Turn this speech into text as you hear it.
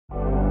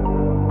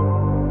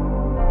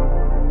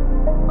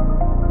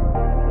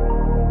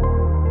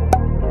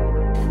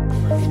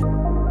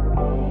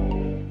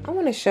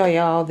to show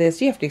y'all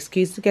this. You have to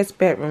excuse the guest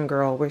bedroom,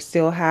 girl. We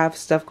still have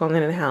stuff going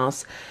on in the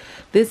house.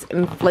 This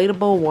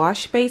inflatable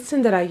wash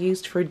basin that I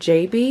used for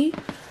JB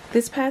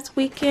this past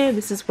weekend.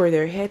 This is where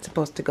their head's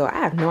supposed to go. I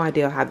have no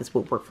idea how this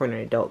would work for an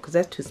adult because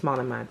that's too small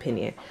in my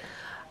opinion.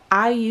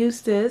 I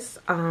used this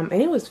and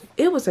it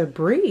was a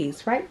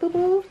breeze, right,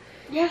 boo-boo?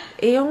 Yeah.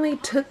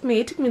 It took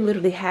me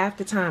literally half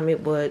the time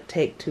it would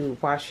take to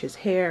wash his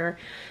hair.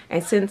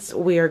 And since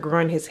we are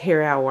growing his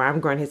hair out, or I'm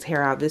growing his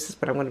hair out, this is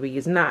what I'm going to be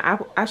using.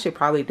 Now, I should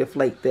probably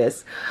deflate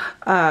this.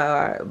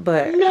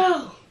 But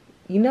no.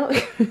 You know,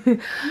 you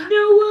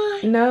know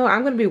what? No,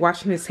 I'm going to be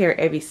washing his hair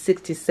every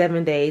 6 to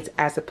 7 days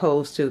as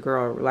opposed to,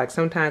 girl, like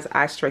sometimes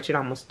I stretch it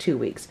almost 2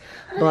 weeks.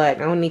 But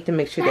I don't need to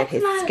make sure that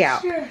his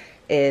scalp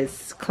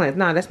is cleansed.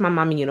 No, that's my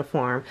mommy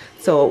uniform.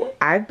 So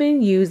I've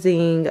been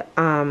using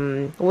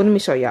well, let me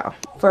show y'all.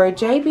 For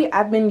JB,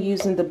 I've been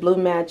using the Blue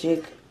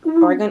Magic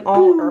Argan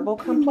Oil Herbal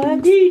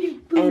Complex,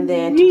 and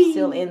then to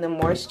seal in the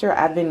moisture,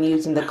 I've been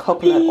using the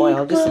coconut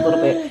oil just a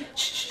little bit.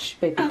 Shh,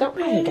 baby, I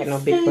ain't got no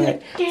big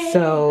butt.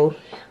 So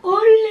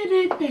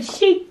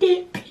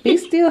be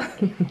still,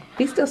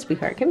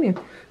 sweetheart. Come here.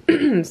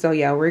 So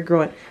yeah, we're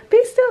growing.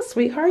 Be still,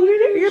 sweetheart.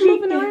 You're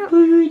moving around.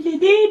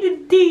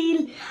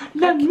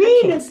 I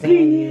can't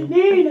stand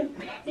you.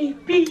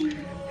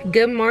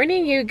 Good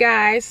morning, you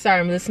guys. Sorry,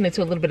 I'm listening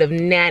to a little bit of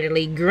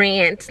Natalie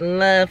Grant.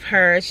 Love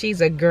her.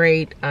 She's a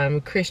great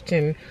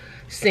Christian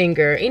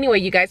singer. Anyway,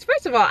 you guys,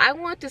 first of all, I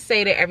want to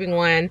say to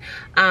everyone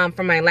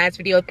from my last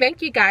video,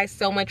 thank you guys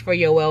so much for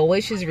your well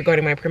wishes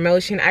regarding my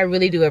promotion. I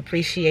really do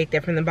appreciate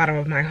that from the bottom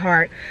of my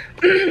heart.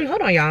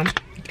 Hold on, y'all.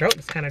 Throat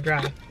is kind of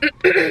dry.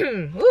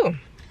 Ooh.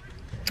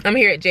 I'm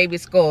here at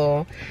JB's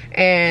school,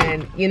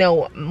 and you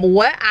know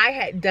what I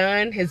had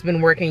done has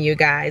been working, you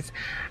guys.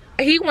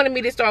 He wanted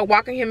me to start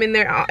walking him in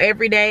there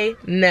every day.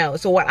 No.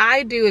 So what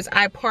I do is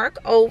I park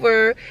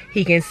over,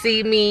 he can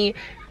see me,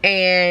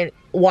 and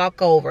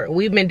walk over.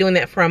 We've been doing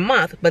that for a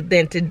month, but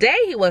then today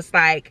he was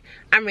like,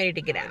 I'm ready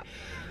to get out.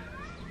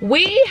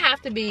 We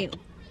have to be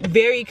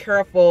very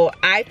careful,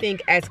 I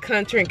think, as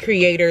content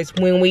creators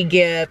when we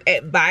give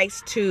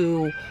advice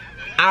to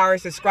our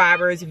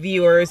subscribers,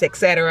 viewers,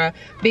 etc.,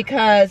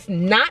 because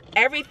not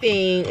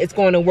everything is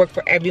going to work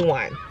for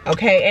everyone,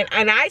 okay?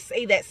 And I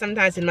say that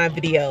sometimes in my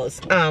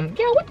videos.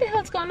 Yo, what the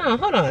hell's going on?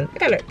 Hold on, I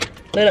gotta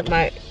let up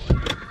my,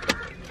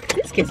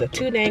 these kids are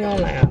too dang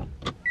on loud.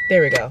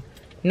 There we go.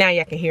 Now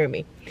y'all can hear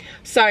me.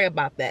 Sorry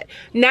about that.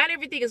 Not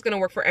everything is gonna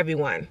work for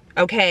everyone,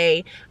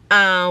 okay?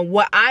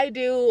 What I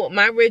do,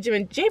 my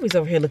regimen, Jamie's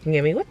over here looking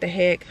at me. What the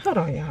heck? Hold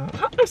on, y'all.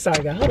 I'm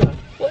sorry, y'all. Hold on.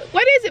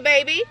 What is it,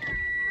 baby?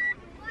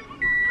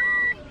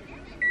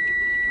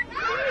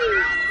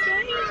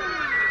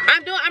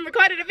 I'm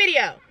recording a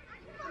video.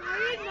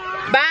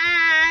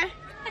 Bye.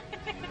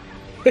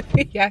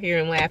 Y'all hear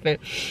him laughing.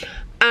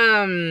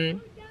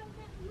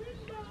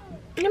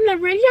 I'm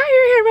not ready. Y'all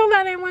hear him roll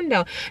out that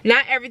window.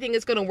 Not everything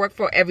is going to work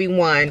for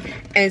everyone.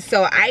 And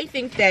so I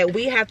think that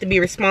we have to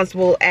be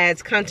responsible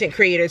as content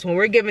creators when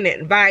we're giving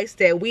advice,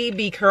 that we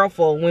be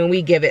careful when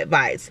we give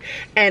advice.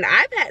 And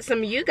I've had some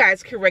of you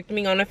guys correct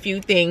me on a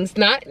few things.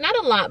 Not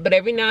a lot, but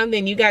every now and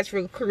then you guys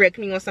will correct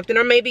me on something.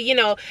 Or maybe, you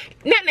know,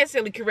 not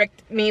necessarily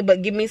correct me,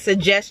 but give me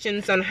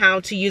suggestions on how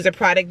to use a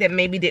product that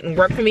maybe didn't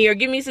work for me. Or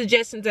give me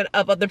suggestions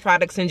of other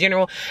products in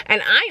general.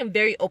 And I am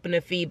very open to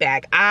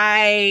feedback.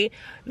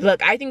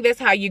 Look, I think that's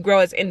how you grow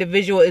as an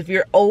individual, if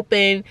you're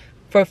open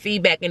for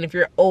feedback and if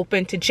you're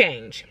open to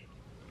change.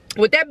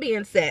 With that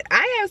being said,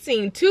 I have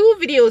seen 2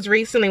 videos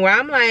recently where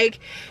I'm like,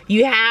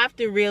 you have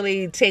to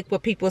really take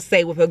what people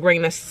say with a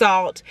grain of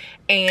salt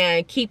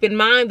and keep in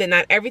mind that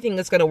not everything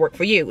is going to work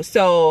for you.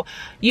 So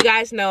you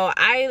guys know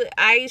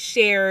I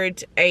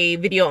shared a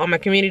video on my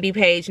community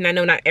page, and I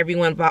know not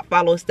everyone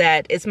follows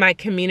that. It's my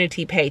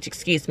community page,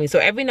 excuse me. So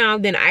every now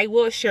and then I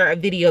will share a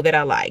video that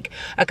I like.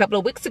 A couple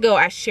of weeks ago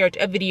I shared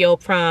a video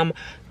from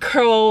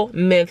Curl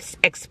Myths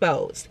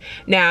Exposed.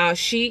 Now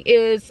she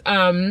is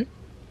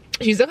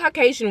she's a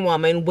Caucasian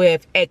woman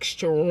with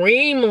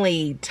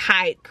extremely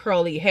tight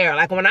curly hair.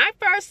 Like when I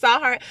first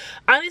saw her,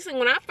 honestly,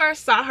 when I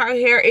first saw her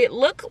hair, it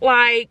looked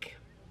like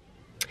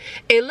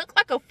a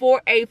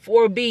 4A,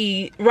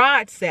 4B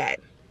rod set.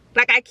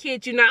 Like, I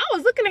kid you not. I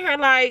was looking at her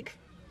like,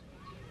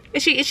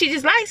 is she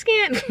just light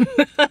skinned?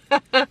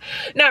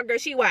 No, girl,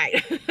 she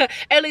white.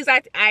 At least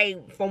I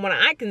from what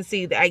I can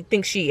see, I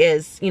think she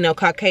is, you know,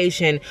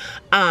 Caucasian.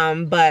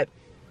 But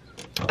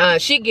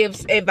she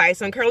gives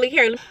advice on curly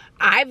hair.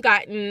 I've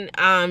gotten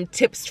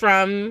tips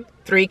from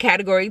 3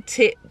 category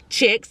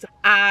chicks.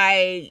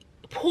 I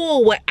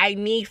pull what I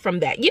need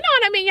from that. You know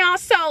what I mean, y'all?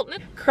 So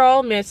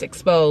Curl Myths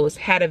Exposed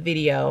had a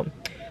video,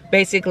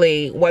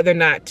 basically whether or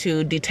not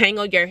to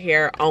detangle your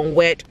hair on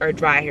wet or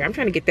dry hair. I'm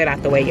trying to get that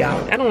out the way,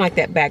 y'all. I don't like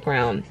that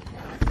background.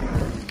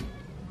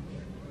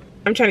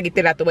 I'm trying to get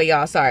that out the way,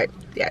 y'all. Sorry.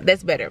 Yeah,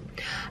 that's better.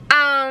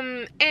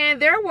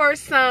 And there were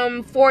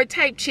some 4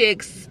 type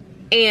chicks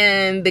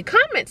in the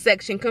comment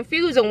section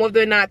confused on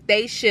whether or not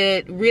they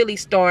should really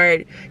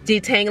start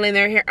detangling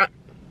their hair.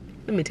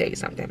 Let me tell you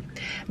something.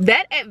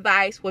 That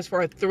advice was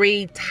for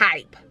 3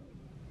 type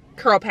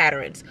curl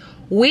patterns.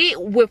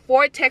 With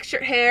forward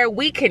textured hair,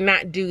 we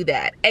cannot do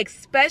that,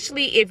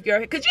 especially if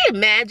you're, could you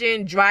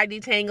imagine dry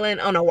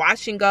detangling on a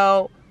wash and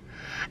go?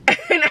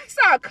 And I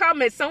saw a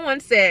comment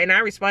someone said, and I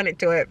responded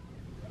to it.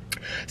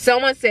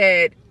 Someone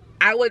said,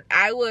 I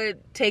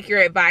would take your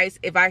advice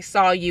if I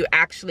saw you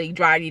actually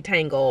dry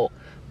detangle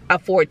a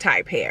forward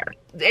type hair.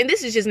 And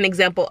this is just an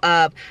example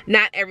of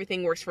not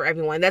everything works for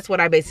everyone. That's what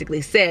I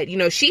basically said. You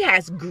know, she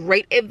has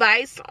great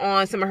advice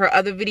on some of her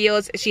other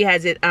videos. She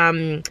has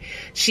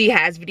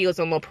videos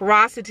on low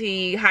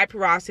porosity, high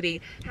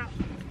porosity. I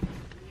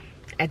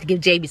have to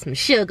give JB some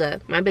sugar.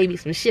 My baby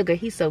some sugar.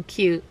 He's so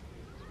cute.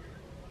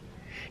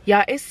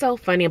 Y'all, it's so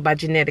funny about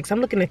genetics. I'm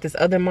looking at this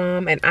other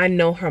mom and I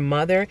know her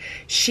mother.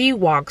 She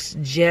walks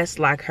just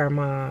like her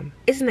mom.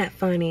 Isn't that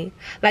funny?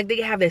 Like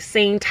they have the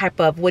same type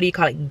of, what do you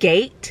call it,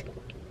 gait.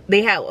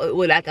 They have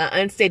like an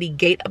unsteady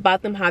gait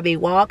about them, how they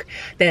walk.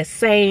 That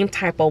same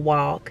type of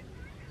walk.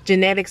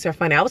 Genetics are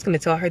funny. I was going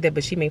to tell her that,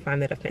 but she may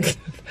find that offensive.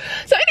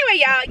 So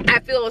anyway, y'all, I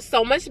feel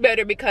so much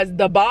better because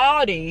the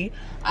body,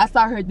 I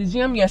saw her at the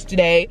gym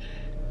yesterday.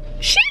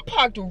 She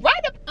parked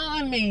right up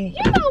on me.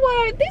 You know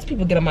what? These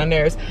people get on my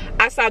nerves.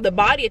 I saw the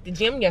body at the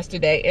gym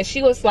yesterday, and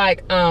she was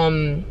like,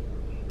 you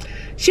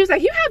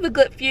have a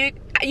good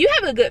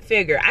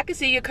figure. I can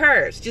see your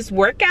curves. Just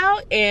work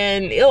out,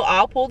 and it'll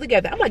all pull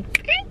together. I'm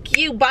like, thank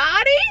you,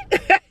 body.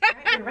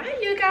 All right,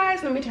 you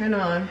guys. Let me turn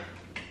on.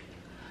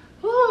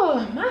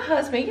 Oh, my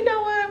husband. You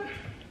know what?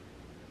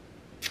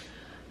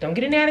 Don't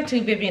get an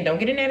attitude, Vivian. Don't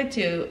get an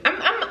attitude.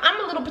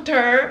 I'm a little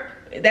perturbed.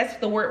 That's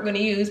the word we're gonna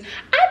use.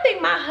 I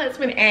think my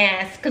husband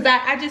asked, because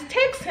I just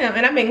text him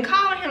and I've been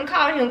calling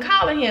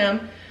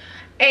him.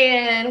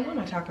 And what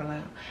am I talking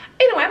about?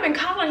 Anyway, I've been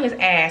calling his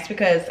ass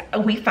because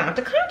we found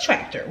a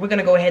contractor. We're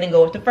gonna go ahead and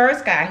go with the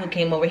first guy who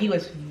came over. He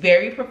was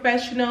very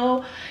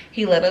professional.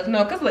 He let us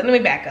know, because let me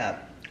back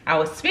up. I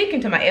was speaking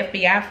to my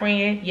FBI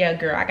friend. Yeah,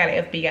 girl, I got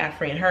an FBI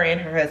friend. Her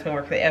and her husband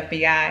work for the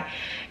FBI.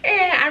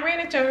 And I ran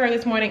into her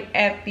this morning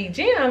at the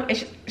gym,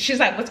 and she's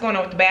like, what's going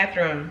on with the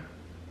bathroom?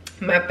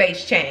 My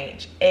face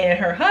changed. And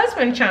her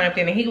husband chimed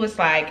in and he was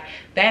like,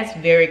 that's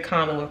very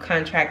common with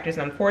contractors.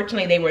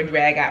 Unfortunately, they were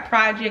drag out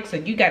projects, so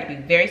you got to be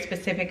very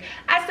specific.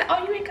 I said,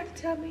 oh, you ain't got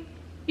to tell me.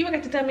 You ain't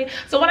got to tell me.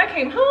 So when I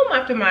came home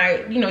after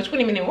my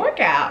 20-minute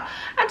workout,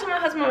 I told my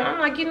husband, I'm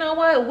like, you know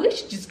what, we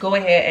should just go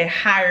ahead and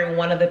hire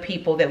one of the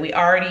people that we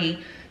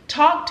already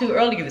talked to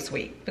earlier this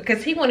week,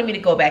 because he wanted me to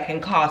go back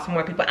and call some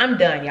more people. I'm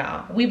done,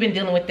 y'all. We've been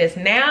dealing with this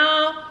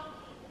now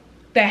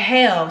the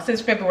hell since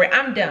February.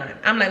 I'm done.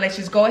 I'm like, let's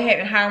just go ahead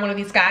and hire one of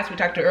these guys we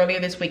talked to earlier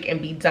this week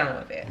and be done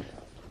with it.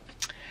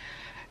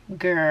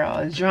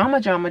 Girl,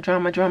 drama.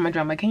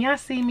 Can y'all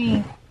see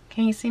me?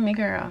 Can you see me,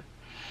 girl?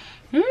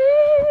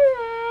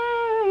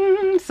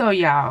 So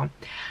y'all,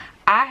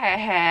 I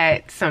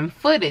had some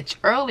footage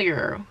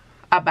earlier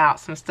about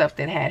some stuff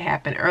that had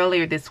happened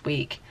earlier this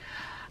week.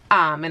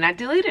 And I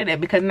deleted it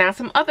because now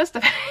some other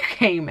stuff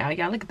came out.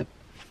 Y'all look at the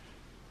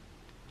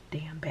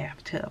damn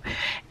bathtub.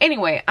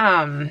 Anyway,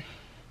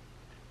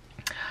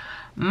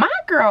 my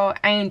girl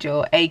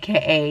Angel,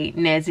 aka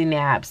Nezzy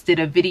Nabs, did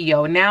a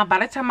video. Now by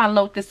the time I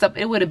load this up,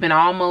 it would have been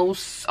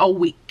almost a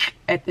week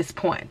at this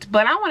point,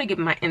 but I want to give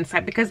my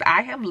insight because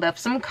I have left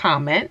some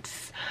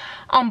comments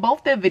on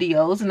both their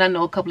videos and I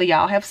know a couple of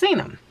y'all have seen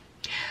them.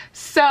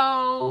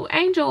 So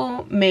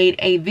Angel made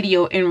a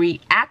video in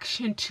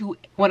reaction to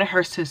one of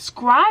her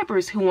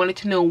subscribers who wanted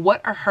to know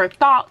what are her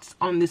thoughts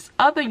on this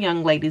other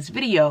young lady's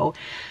video,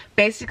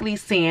 basically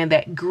saying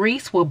that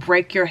grease will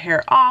break your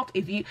hair off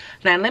if you.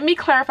 Now let me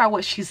clarify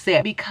what she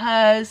said,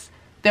 because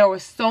there were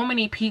so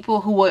many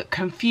people who were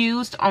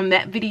confused on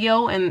that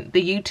video, and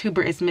the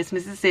YouTuber is Miss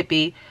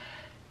Mississippi.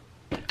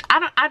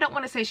 I don't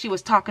want to say she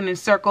was talking in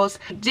circles.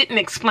 Didn't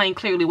explain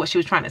clearly what she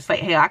was trying to say.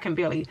 Hell, I can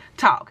barely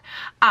talk.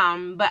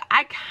 But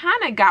I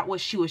kind of got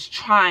what she was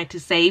trying to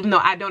say, even though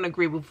I don't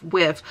agree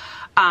with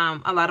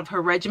a lot of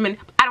her regimen.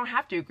 I don't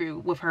have to agree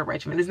with her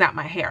regimen. It's not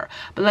my hair.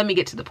 But let me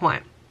get to the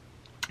point.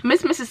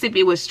 Miss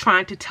Mississippi was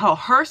trying to tell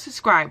her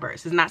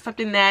subscribers, it's not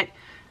something that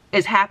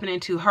is happening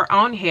to her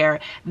own hair,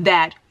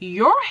 that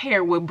your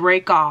hair will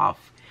break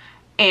off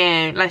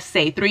in, let's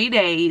say, 3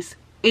 days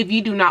if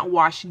you do not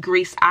wash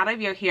grease out of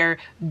your hair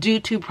due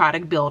to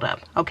product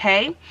buildup.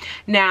 Okay,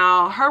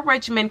 now her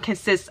regimen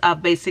consists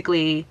of,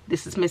 basically,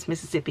 this is Miss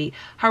Mississippi,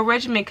 her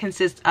regimen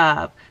consists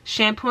of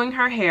shampooing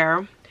her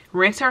hair,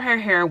 rinse her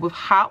hair with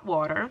hot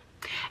water,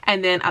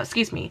 and then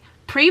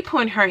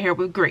pre-pooing her hair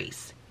with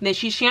grease. Then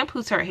she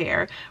shampoos her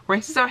hair,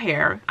 rinses her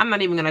hair. I'm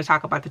not even going to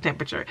talk about the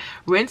temperature.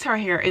 Rinse her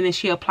hair, and then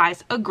she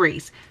applies a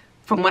grease.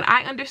 From what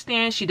I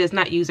understand, she does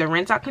not use a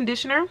rinse out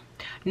conditioner,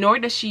 nor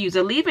does she use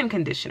a leave-in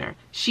conditioner.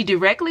 She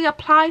directly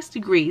applies the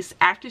grease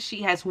after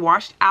she has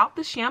washed out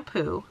the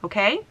shampoo,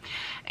 okay?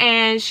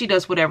 And she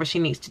does whatever she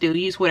needs to do,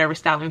 use whatever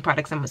styling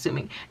products, I'm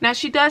assuming. Now,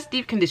 she does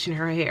deep condition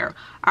her hair,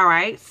 all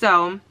right?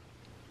 So,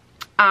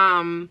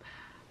 so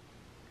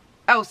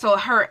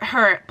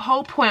her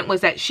whole point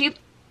was that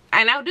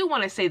and I do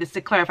want to say this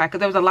to clarify, because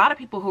there was a lot of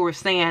people who were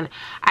saying,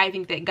 I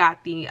think they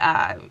got the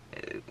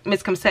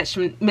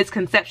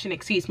misconception,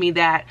 excuse me,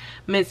 that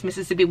Miss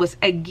Mississippi was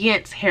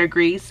against hair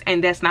grease,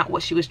 and that's not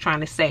what she was trying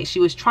to say. She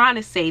was trying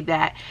to say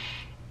that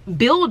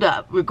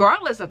buildup,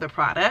 regardless of the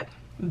product,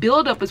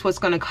 buildup is what's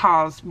going to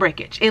cause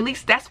breakage. At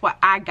least that's what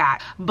I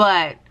got.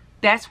 But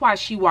that's why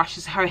she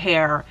washes her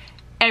hair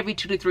every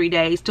 2 to 3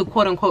 days to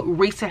quote unquote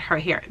reset her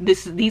hair.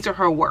 These are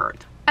her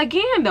words.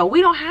 Again though,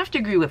 we don't have to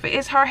agree with it.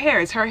 It's her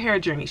hair. It's her hair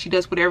journey. She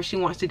does whatever she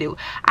wants to do.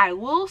 I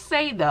will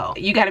say though,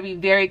 you got to be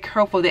very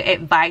careful the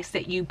advice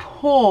that you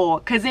pull,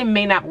 because it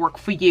may not work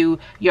for you,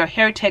 your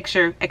hair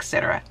texture,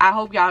 etc. I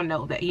hope y'all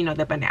know that, you know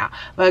that by now.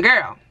 But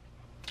girl,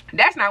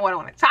 that's not what I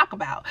want to talk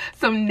about.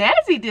 So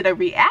Nezzy did a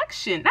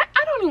reaction.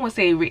 I don't even want to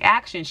say a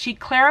reaction. She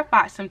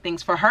clarified some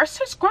things for her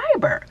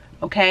subscriber,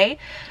 okay?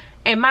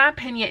 In my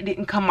opinion, it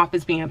didn't come off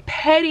as being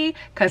petty,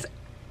 because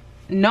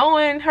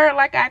knowing her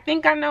like I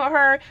think I know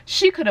her,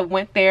 she could have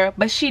went there,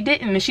 but she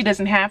didn't, and she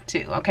doesn't have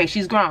to. Okay,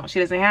 she's grown. She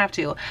doesn't have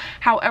to.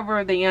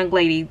 However, the young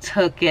lady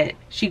took it.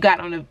 She got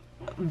on a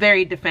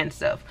very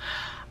defensive.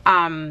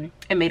 And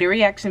made a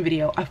reaction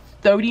video, a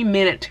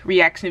 30-minute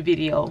reaction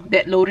video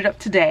that loaded up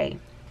today.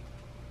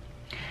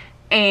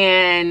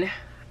 And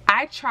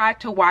I tried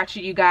to watch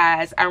it, you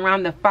guys,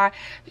 around the 5.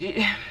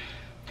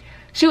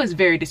 She was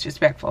very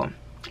disrespectful.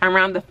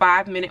 Around the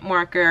 5-minute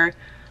marker,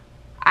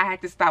 I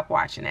had to stop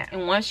watching it.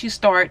 And once you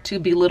start to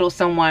belittle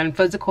someone's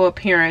physical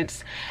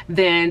appearance,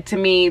 then to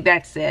me,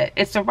 that's it.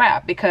 It's a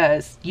wrap,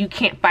 because you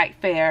can't fight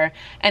fair,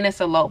 and it's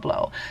a low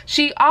blow.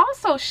 She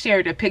also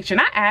shared a picture,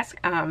 and I asked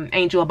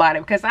Angel about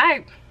it, because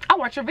I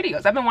watch her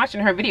videos. I've been watching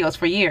her videos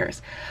for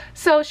years.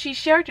 So she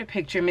shared a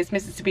picture, Miss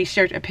Mississippi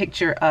shared a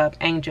picture of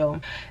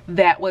Angel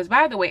that was,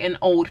 by the way, an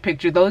old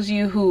picture. Those of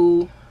you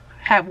who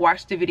have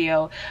watched the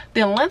video,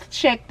 the length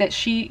check that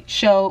she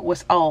showed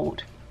was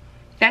old.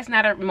 That's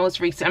not her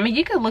most recent. I mean,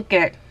 you could look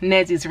at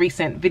Nezzy's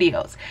recent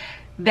videos.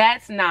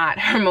 That's not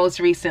her most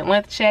recent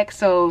length check.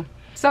 So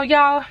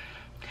y'all,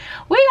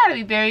 we gotta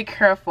be very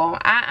careful.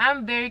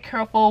 I'm very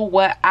careful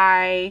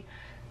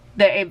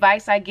the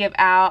advice I give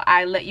out.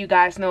 I let you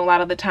guys know a lot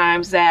of the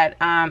times that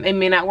it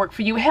may not work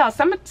for you. Hell,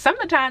 some of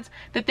the times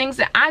the things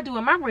that I do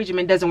in my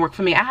regimen doesn't work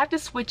for me. I have to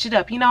switch it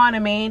up, you know what I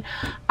mean?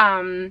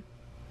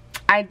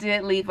 I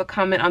did leave a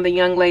comment on the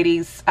young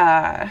lady's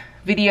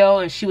video,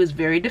 and she was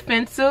very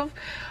defensive.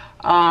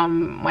 I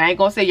ain't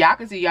gonna say y'all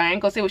can see, y'all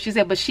ain't gonna say what she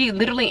said, but she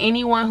literally,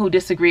 anyone who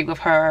disagreed with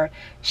her,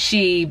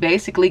 she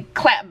basically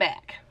clapped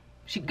back.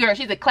 She's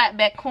a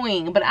clapback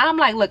queen. But I'm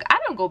like, look, I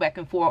don't go back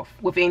and forth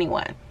with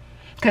anyone,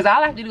 because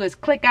all I have to do is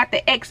click out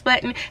the X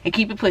button and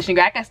keep it pushing.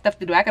 Girl, I got stuff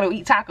to do. I gotta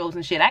eat tacos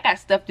and shit. I got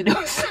stuff to do.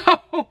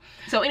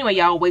 So anyway,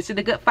 y'all wasted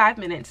a good 5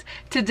 minutes.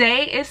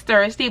 Today is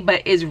Thursday,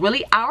 but it's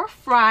really our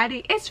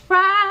Friday. It's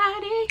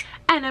Friday,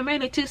 and I'm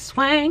ready to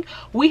swing.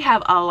 We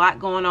have a lot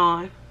going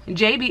on.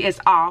 JB is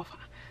off.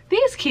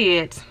 These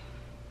kids,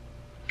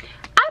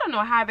 I don't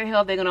know how the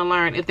hell they're gonna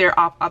learn if they're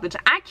off all the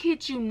time. I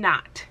kid you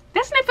not.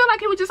 Doesn't it feel like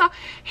he was just off?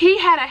 He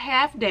had a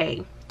half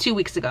day 2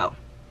 weeks ago.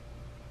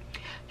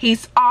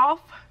 He's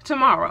off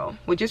tomorrow,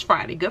 which is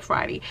Friday, Good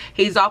Friday.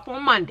 He's off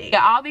on Monday.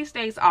 Yeah, all these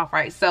days off,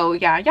 right? So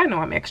yeah, y'all know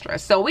I'm extra.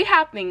 So we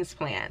have things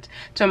planned.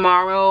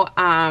 Tomorrow,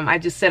 I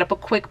just set up a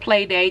quick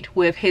play date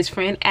with his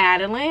friend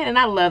Adeline, and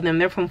I love them.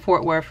 They're from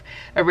Fort Worth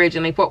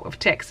originally, Fort Worth,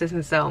 Texas.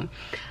 And so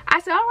I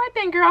said, all right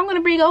then, girl, I'm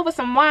gonna bring over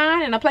some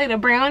wine and a plate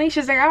of brownie.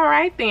 She's like, all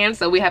right then.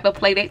 So we have a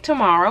play date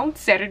tomorrow.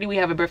 Saturday we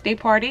have a birthday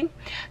party.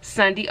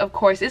 Sunday, of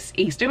course, it's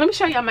Easter. Let me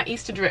show y'all my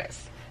Easter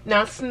dress.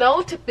 Now,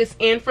 Snow took this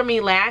in for me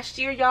last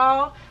year,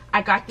 y'all.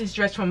 I got this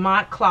dress from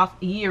Mod Cloth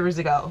years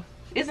ago.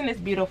 Isn't this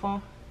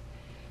beautiful?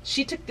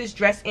 She took this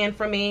dress in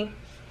for me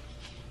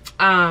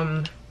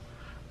a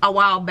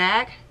while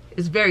back.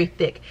 It's very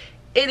thick.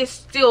 It is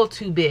still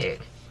too big.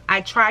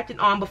 I tried it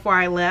on before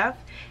I left,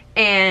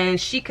 and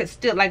she could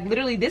still, like,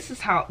 literally, this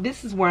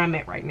is where I'm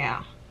at right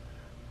now.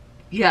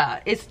 Yeah,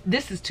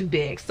 this is too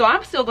big. So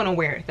I'm still gonna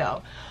wear it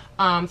though.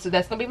 So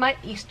that's gonna be my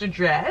Easter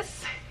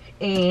dress.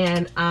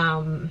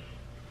 And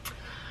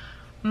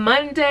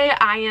Monday,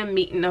 I am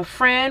meeting a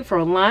friend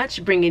for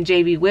lunch, bringing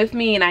JB with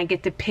me, and I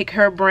get to pick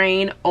her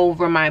brain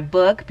over my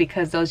book,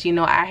 because those you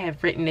know, I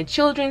have written a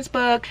children's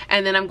book,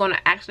 and then I'm going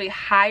to actually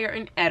hire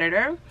an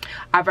editor.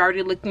 I've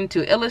already looked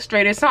into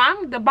illustrators, so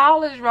the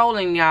ball is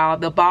rolling, y'all.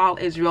 The ball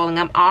is rolling.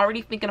 I'm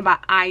already thinking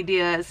about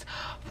ideas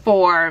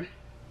for,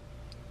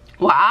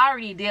 well, I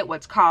already did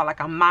what's called like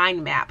a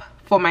mind map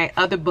for my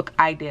other book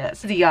ideas.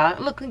 See y'all,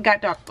 look, it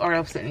got dark all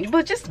of a sudden,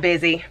 but just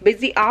busy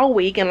all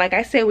week. And like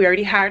I said, we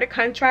already hired a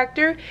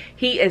contractor.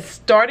 He is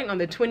starting on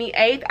the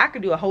 28th. I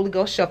could do a Holy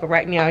Ghost shuffle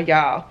right now,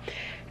 y'all.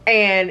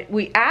 And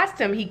we asked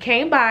him, he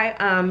came by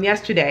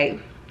yesterday.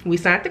 We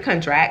signed the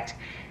contract,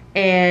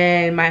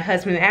 and my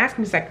husband asked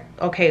me, he's like,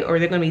 okay, are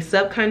there gonna be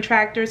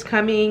subcontractors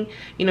coming?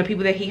 You know,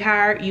 people that you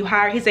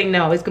hire? He said,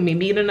 no, it's gonna be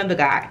me and another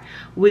guy.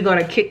 We're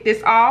gonna kick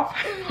this off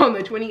on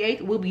the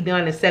 28th. We'll be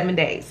done in 7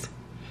 days.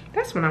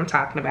 That's what I'm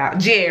talking about.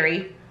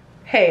 Jerry.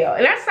 hell.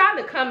 And I saw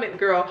the comment,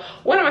 girl.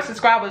 One of my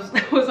subscribers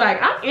was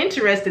like, I'm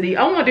interested.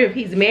 I wonder if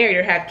he's married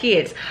or have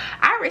kids.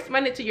 I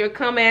responded to your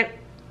comment.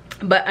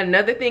 But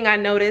another thing I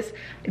noticed,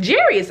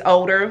 Jerry is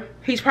older.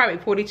 He's probably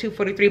 42,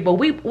 43, but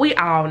we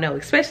all know,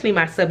 especially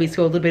my subbies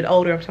who are a little bit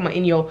older, I'm talking about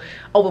in your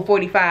over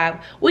 45,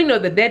 we know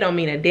that don't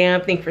mean a damn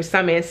thing for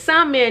some men.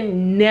 Some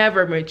men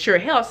never mature.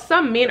 Hell,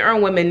 some men or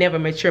women never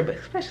mature, but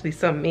especially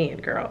some men,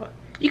 girl.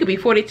 You could be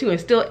 42 and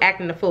still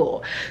acting a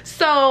fool.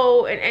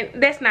 So,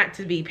 and that's not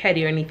to be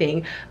petty or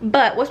anything,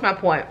 but what's my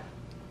point?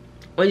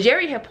 When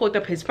Jerry had pulled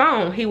up his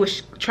phone, he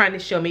was trying to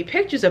show me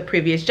pictures of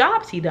previous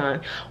jobs he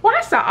done. Well, I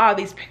saw all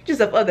these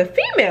pictures of other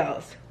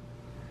females.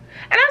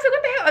 And I was like,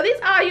 what the hell, are these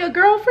all your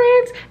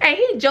girlfriends? And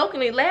he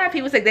jokingly laughed.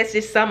 He was like, that's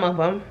just some of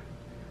them.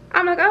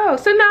 I'm like, oh,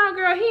 so no,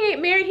 girl, he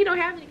ain't married. He don't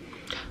have any.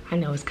 I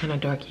know it's kind of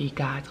dark here, you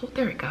guys. Oh,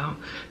 there we go.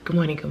 Good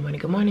morning, good morning,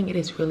 good morning. It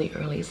is really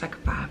early. It's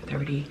like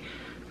 5:30.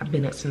 I've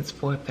been up since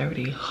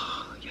 4:30.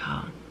 Oh,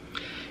 y'all.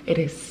 It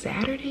is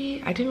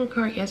Saturday. I didn't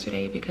record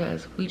yesterday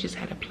because we just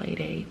had a play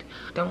date.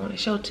 Don't want to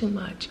show too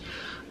much.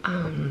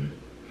 I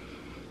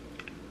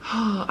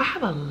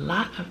have a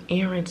lot of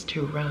errands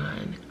to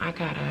run. I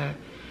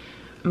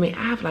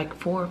have like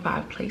 4 or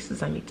 5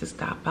 places I need to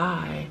stop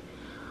by,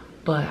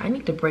 but I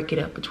need to break it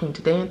up between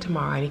today and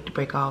tomorrow. I need to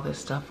break all this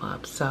stuff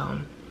up.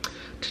 So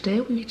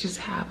today we just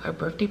have a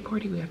birthday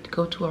party we have to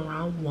go to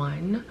around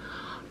 1.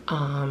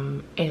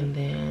 And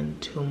then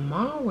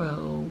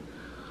tomorrow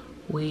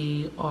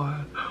we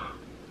are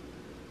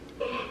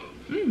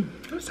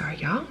I'm sorry,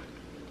 y'all.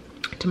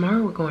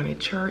 Tomorrow we're going to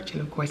church,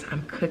 and of course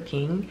I'm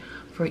cooking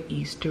for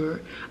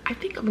Easter. I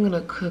think I'm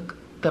gonna cook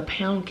the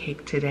pound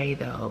cake today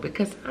though,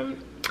 because I'm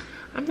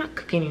not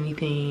cooking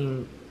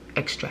anything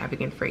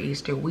extravagant for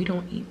Easter. We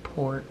don't eat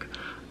pork,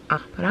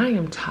 but I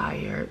am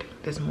tired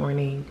this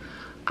morning.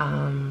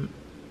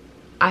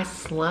 I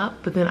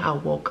slept, but then I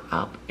woke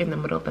up in the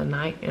middle of the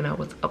night and I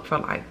was up for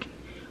like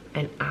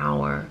an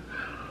hour,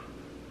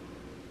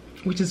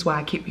 which is why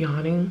I keep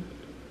yawning.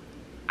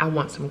 I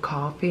want some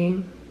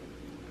coffee,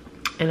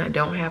 and I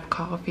don't have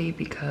coffee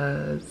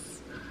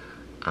because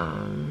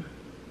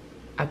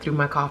I threw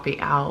my coffee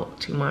out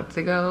 2 months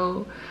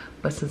ago.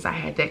 But since I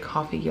had that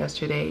coffee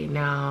yesterday,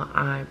 now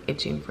I'm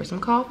itching for some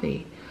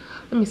coffee.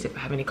 Let me see if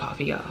I have any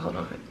coffee, y'all. Hold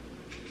on.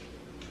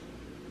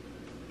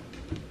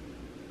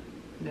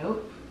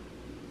 Nope.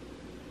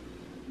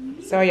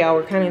 Sorry, y'all,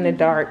 we're kind of in the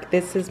dark.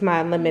 This is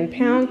my lemon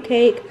pound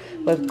cake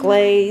with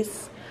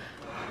glaze.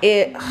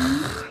 This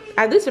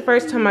is the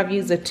first time I've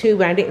used a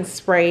tube, and I didn't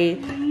spray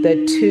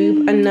the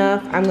tube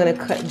enough. I'm gonna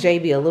cut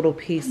JB a little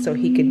piece so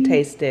he can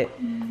taste it.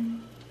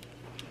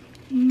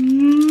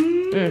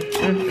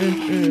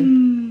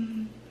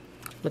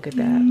 Look at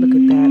that, look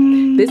at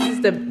that. This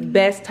is the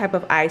best type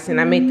of icing.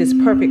 I made this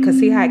perfect because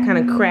see how it kind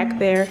of cracked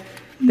there?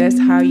 That's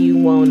how you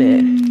want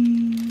it.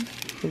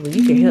 Well,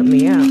 you can help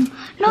me out.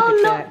 No,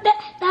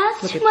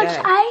 that's too much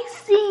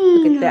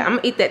icing. Look at that. I'm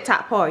gonna eat that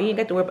top part. You ain't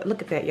got to worry about,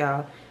 look at that,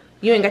 y'all.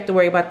 You ain't got to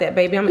worry about that,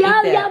 baby. I'm gonna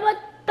eat that. Yeah, but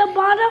the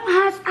bottom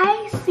has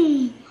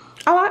icing.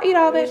 Oh, I'll eat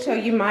all that. Show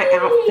you my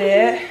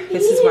outfit.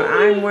 This is what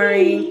I'm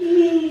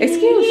wearing.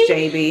 Excuse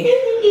JB.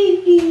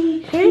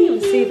 Can you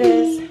even see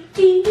this?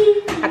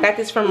 I got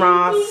this from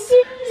Ross.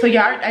 So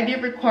y'all, I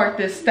did record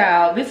this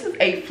style. This is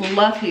a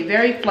fluffy,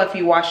 very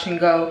fluffy wash and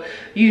go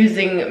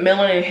using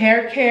Melanin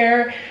Hair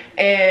Care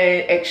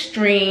and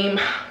Extreme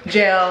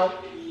Gel.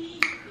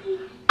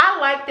 I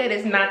like that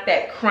it's not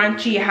that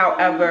crunchy.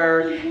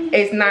 However,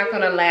 it's not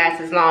gonna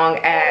last as long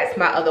as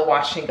my other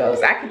wash and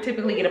goes. I can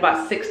typically get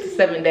about 6 to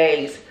 7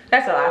 days.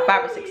 That's a lot,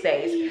 5 or 6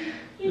 days.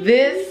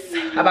 This,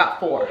 about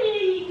 4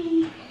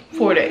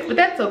 days, but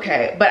that's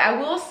okay. But I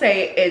will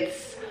say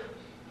it's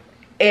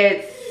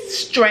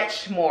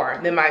stretched more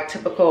than my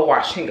typical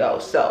wash and go.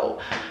 So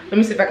let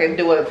me see if I can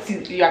do it, so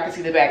y'all can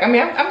see the back. I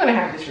mean, I'm gonna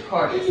have this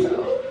recorded,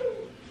 so.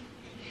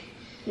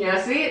 Can y'all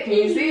see it? Can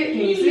you see it?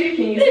 Can you see it?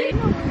 Can you see it?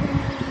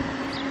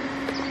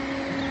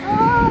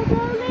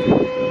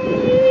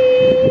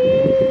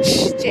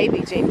 Shh,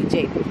 JB.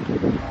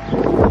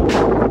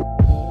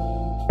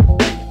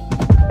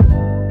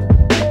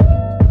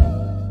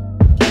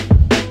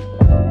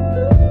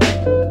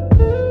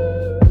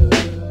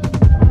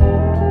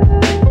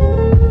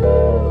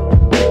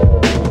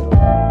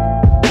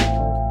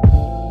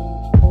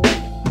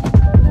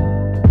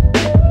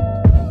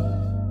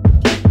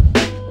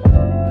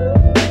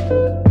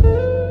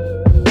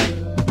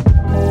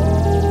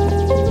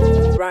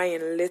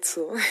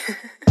 Little.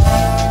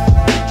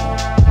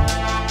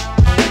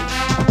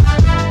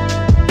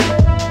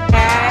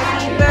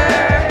 Happy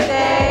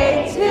birthday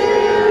to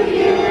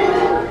you.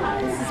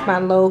 This is my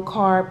low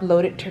carb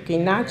loaded turkey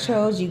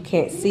nachos. You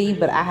can't see,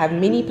 but I have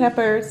mini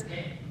peppers,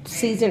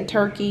 seasoned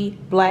turkey,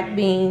 black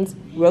beans,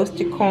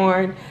 roasted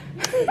corn,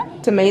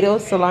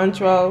 tomatoes,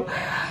 cilantro,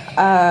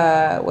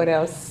 what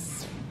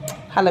else?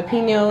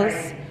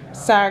 Jalapenos,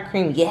 sour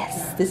cream.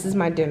 Yes, this is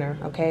my dinner,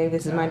 okay?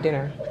 This is my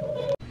dinner.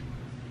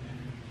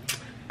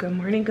 Good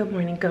morning, good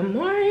morning, good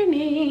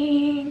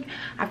morning.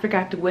 I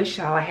forgot to wish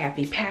y'all a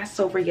happy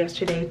Passover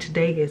yesterday.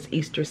 Today is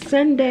Easter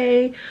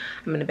Sunday.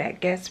 I'm in the back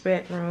guest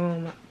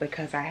bedroom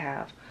because I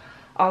have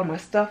all my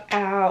stuff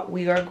out.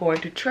 We are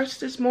going to church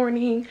this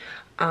morning.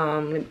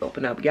 Let me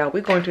open up, y'all. We're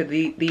going to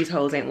These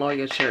Hoes Ain't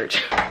Loyal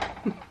church.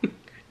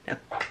 No.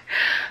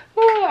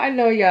 Oh, I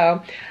know,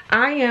 y'all.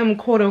 I am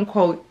quote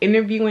unquote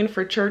interviewing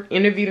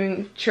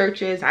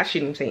churches. I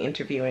shouldn't say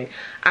interviewing.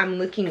 I'm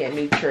looking at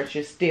new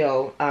churches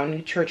still,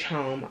 new church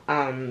home.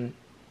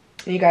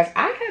 You guys,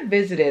 I have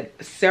visited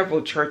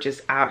several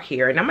churches out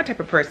here, and I'm a type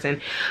of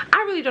person, I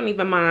really don't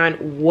even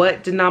mind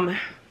what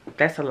denomination.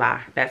 That's a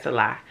lie. That's a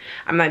lie.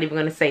 I'm not even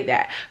going to say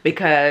that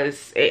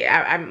because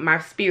my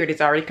spirit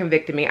is already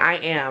convicting me. I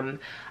am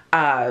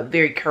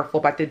very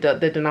careful about the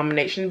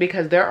denomination,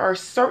 because there are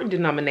certain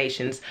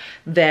denominations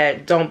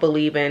that don't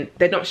believe in,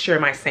 that don't share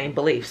my same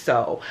beliefs.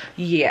 So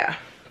yeah,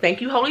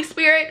 thank you, Holy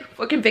Spirit,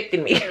 for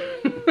convicting me.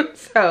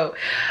 So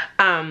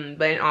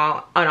but in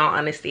all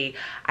honesty,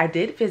 I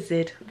did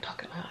visit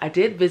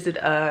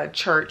a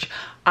church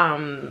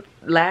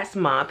last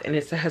month, and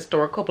it's a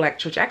historical black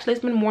church. Actually,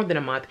 it's been more than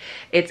a month.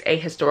 It's a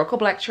historical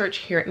black church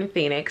here in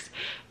Phoenix,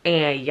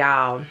 and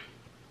y'all,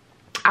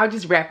 I'll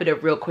just wrap it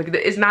up real quick.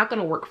 It's not going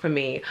to work for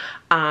me.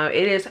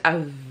 It is a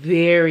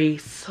very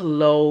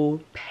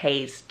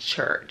slow-paced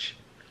church.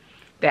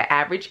 The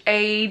average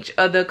age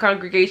of the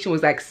congregation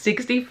was like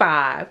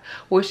 65,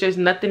 which there's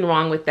nothing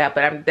wrong with that.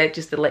 But that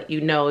just to let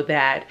you know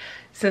that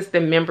since the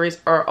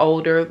members are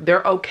older,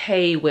 they're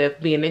okay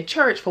with being in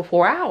church for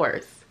 4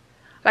 hours.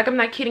 Like, I'm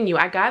not kidding you.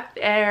 I got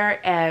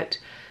there at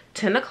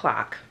 10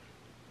 o'clock.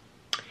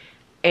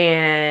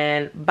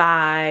 And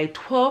by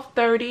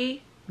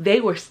 12:30,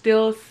 they were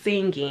still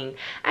singing.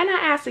 And I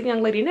asked a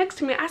young lady next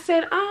to me, I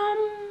said,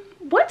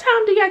 what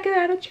time do y'all get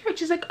out of church?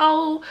 She's like,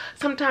 oh,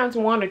 sometimes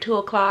 1 or 2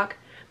 o'clock.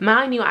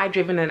 Mind you, I've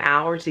driven an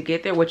hour to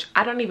get there, which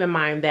I don't even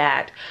mind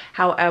that.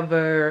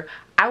 However,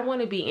 I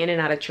want to be in and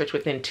out of church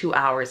within 2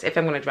 hours if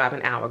I'm going to drive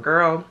an hour.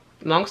 Girl,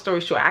 long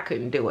story short, I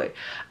couldn't do it.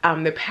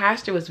 The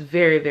pastor was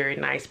very, very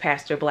nice.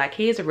 Pastor Black.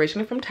 He is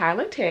originally from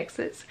Tyler,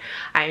 Texas.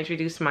 I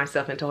introduced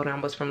myself and told him I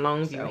was from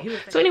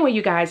Longview. So anyway,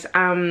 you guys,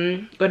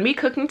 I'm going to be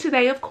cooking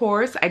today, of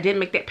course. I did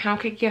make that pound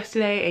cake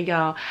yesterday, and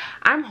y'all,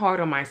 I'm hard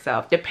on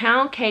myself. The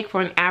pound cake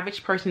for an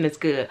average person is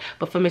good,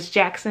 but for Miss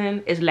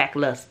Jackson, is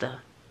lackluster.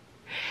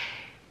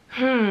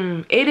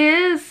 It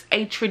is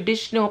a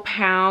traditional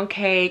pound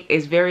cake.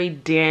 It's very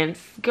dense.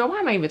 Girl, why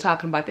am I even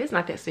talking about this? It's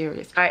not that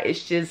serious.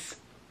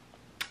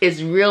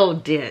 It's real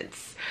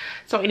dense.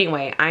 So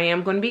anyway, I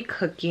am going to be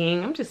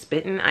cooking. I'm just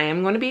spitting. I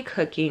am going to be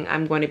cooking.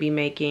 I'm going to be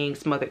making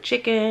smothered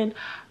chicken,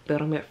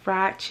 butternut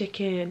fried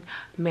chicken,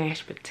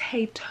 mashed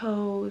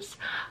potatoes.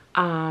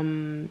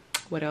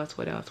 What else?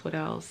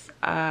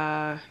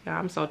 Yeah,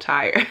 I'm so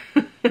tired.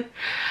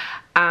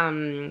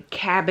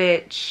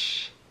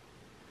 Cabbage.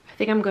 I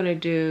think I'm gonna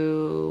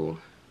do,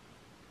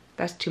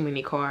 that's too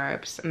many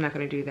carbs. I'm not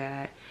gonna do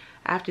that.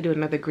 I have to do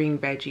another green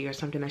veggie or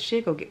something. I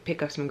should go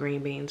pick up some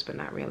green beans, but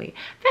not really.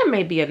 That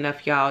may be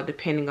enough, y'all,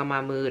 depending on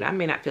my mood. I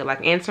may not feel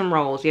like, and some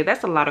rolls. Yeah,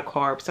 that's a lot of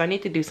carbs. So I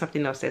need to do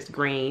something else that's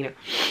green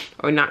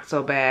or not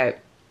so bad.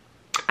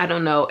 I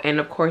don't know. And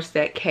of course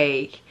that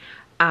cake.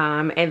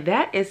 And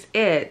that is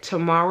it.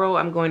 Tomorrow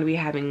I'm going to be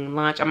having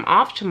lunch. I'm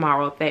off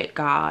tomorrow, thank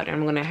God.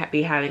 I'm going to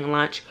be having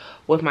lunch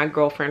with my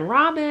girlfriend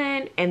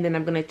Robin, and then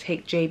I'm going to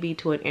take JB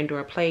to an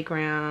indoor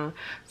playground.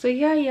 So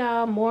yeah,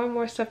 y'all, more and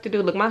more stuff to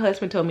do. Look, my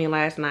husband told me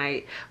last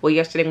night, well,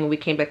 yesterday when we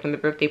came back from the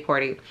birthday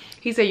party,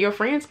 he said, your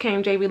friends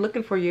came, JB,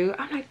 looking for you.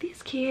 I'm like,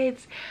 these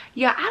kids,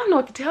 yeah, I don't know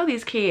what to tell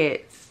these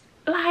kids.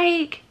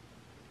 Like,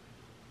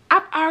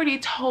 I've already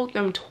told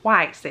them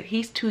twice that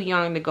he's too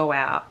young to go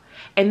out.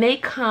 And they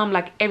come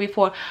like every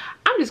 4.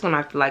 I'm just gonna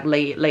have to like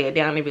lay it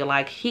down and be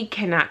like, he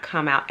cannot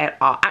come out at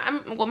all.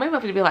 Well, maybe I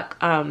have to be like,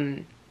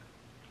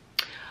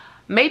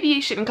 maybe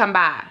he shouldn't come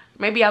by.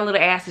 Maybe our little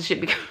asses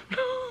should be.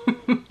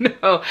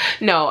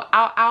 no,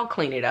 I'll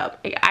clean it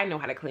up. I know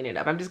how to clean it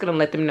up. I'm just gonna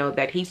let them know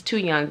that he's too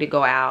young to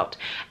go out,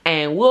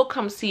 and we'll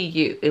come see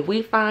you. If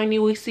we find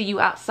you, we see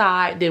you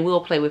outside, then we'll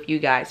play with you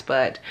guys.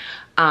 But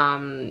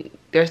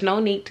there's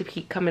no need to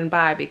keep coming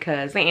by,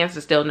 because the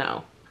answer's still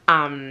no.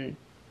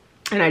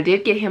 And I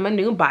did get him a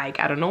new bike.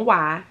 I don't know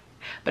why,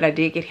 but I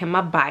did get him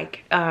a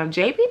bike.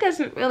 JB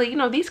doesn't really, you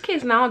know, these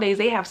kids nowadays,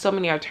 they have so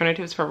many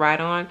alternatives for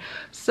ride on.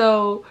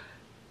 So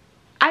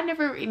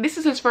this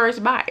is his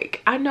first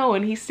bike. I know,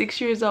 and he's 6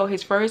 years old,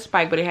 his first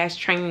bike, but it has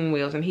training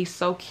wheels, and he's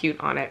so cute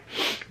on it.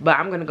 But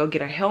I'm gonna go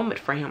get a helmet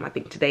for him, I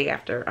think today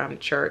after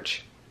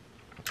church.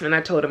 And I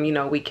told him, you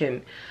know, we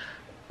can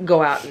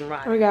go out and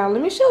ride. All right, guys,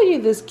 let me show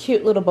you this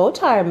cute little bow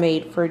tie I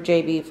made for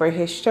JB for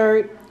his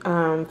shirt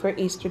for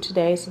Easter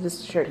today. So this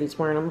is the shirt he's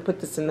wearing. I'm gonna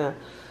put this in the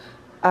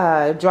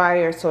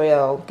dryer so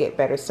it'll get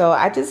better. So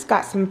I just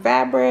got some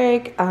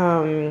fabric.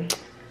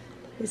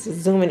 This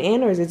is zooming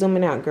in, or is it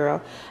zooming out,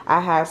 girl? I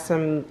had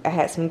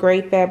some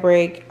gray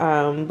fabric,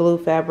 blue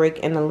fabric,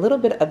 and a little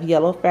bit of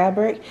yellow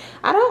fabric.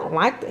 I don't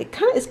like it.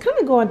 It's kind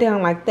of going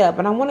down like that,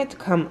 but I want it to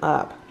come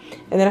up.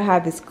 And then I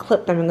have this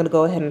clip that I'm going to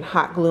go ahead and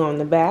hot glue on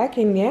the back.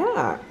 And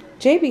yeah,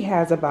 JB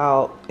has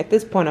about, at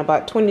this point,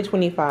 about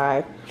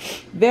 20-25.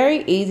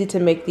 Very easy to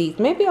make these.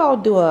 Maybe I'll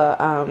do a,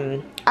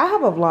 I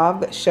have a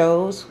vlog that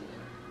shows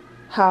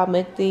how I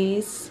make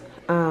these.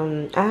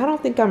 I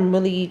don't think I'm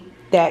really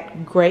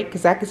that great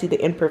because I can see the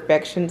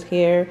imperfections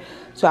here.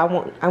 So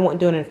I won't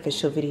do an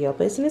official video.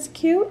 But isn't this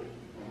cute?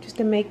 Just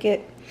to make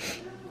it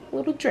a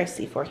little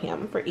dressy for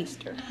him for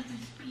Easter.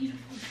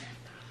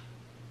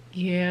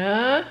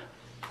 Yeah.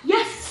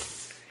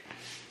 Yes.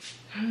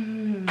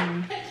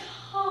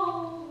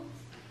 Oh.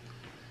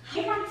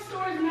 Kmart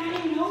store is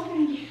not even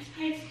open yet.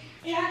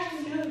 It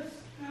actually knows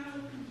not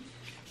open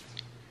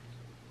yet.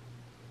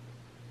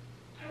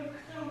 I don't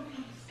know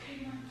this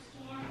Kmart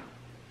store.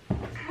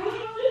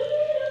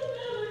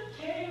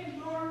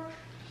 Kmart.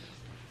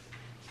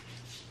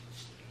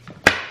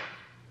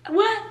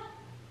 What?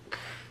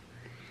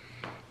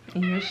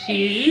 And your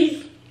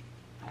shoes.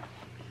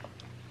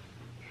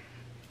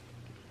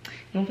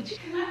 You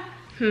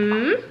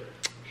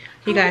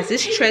guys,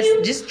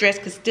 this dress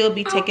could still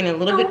be taken a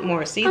little bit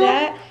more. See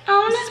that?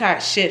 This is how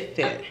it should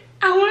fit.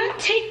 I want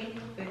to take.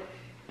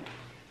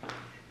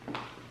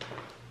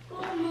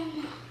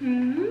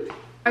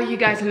 Alright, you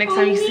guys, the next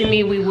time you see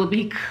me, we will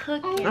be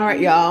cooking. Alright,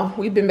 y'all.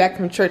 We've been back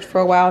from church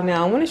for a while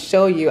now. I want to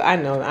show you. I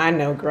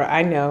know, girl.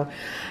 I know.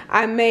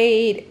 I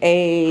made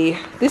a,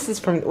 this is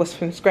was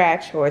from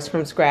scratch, or it's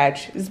from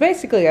scratch. It's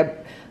basically a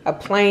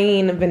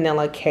plain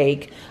vanilla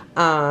cake.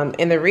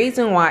 And the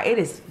reason why, it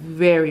is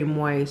very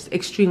moist,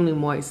 extremely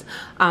moist.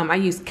 I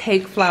used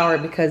cake flour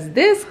because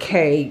this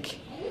cake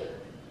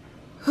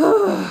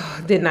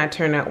did not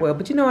turn out well.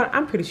 But you know what?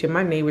 I'm pretty sure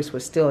my neighbors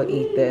would still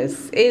eat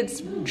this.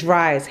 It's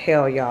dry as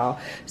hell, y'all.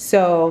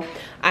 So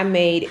I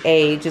made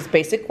a just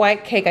basic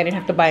white cake. I didn't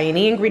have to buy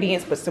any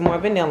ingredients but some more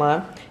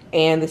vanilla.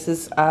 And this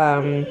is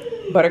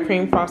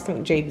buttercream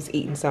frosting. Jabe's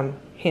eating some,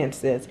 hence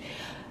this.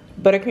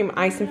 Buttercream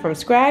icing from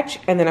scratch,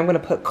 and then I'm going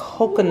to put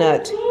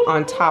coconut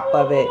on top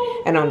of it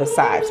and on the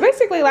sides.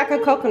 Basically like a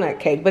coconut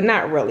cake, but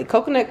not really.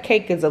 Coconut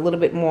cake is a little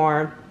bit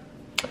more,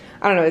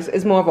 I don't know,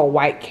 it's more of a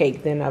white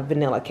cake than a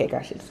vanilla cake,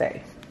 I should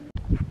say.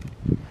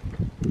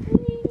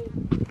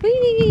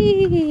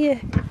 Whee!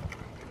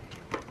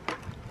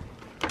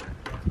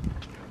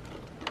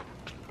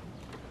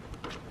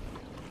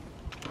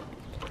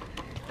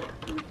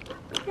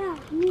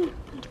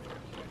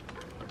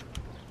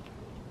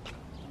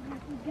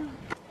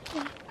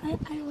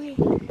 I wait.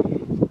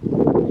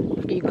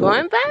 You're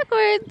going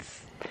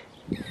backwards.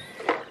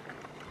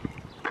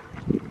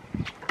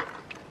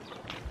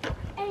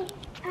 Hey,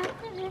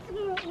 after this,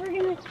 we're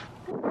gonna.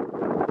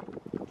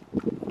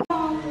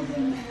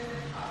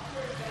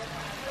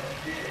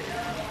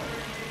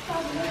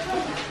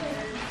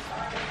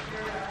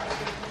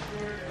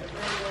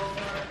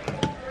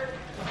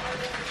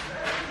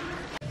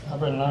 I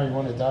bet now you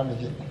want to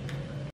damage it.